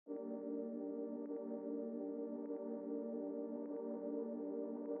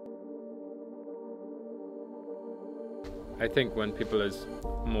I think when people is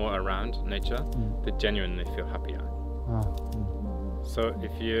more around nature, they genuinely feel happier. So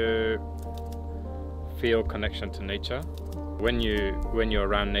if you feel connection to nature, when you're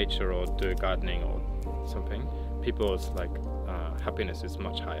around nature or do gardening or something, people's like happiness is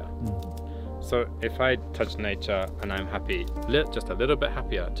much higher. So if I touch nature and I'm happy, just a little bit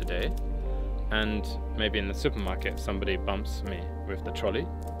happier today, and maybe in the supermarket somebody bumps me with the trolley,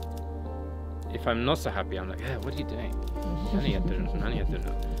 if I'm not so happy, I'm like, hey, what are you doing?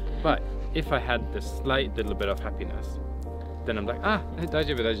 But if I had this slight little bit of happiness, then I'm like,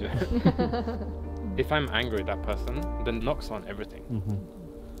 daijoubu. If I'm angry at that person, then knocks on everything.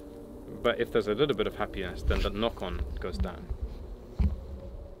 But if there's a little bit of happiness, then the knock on goes down.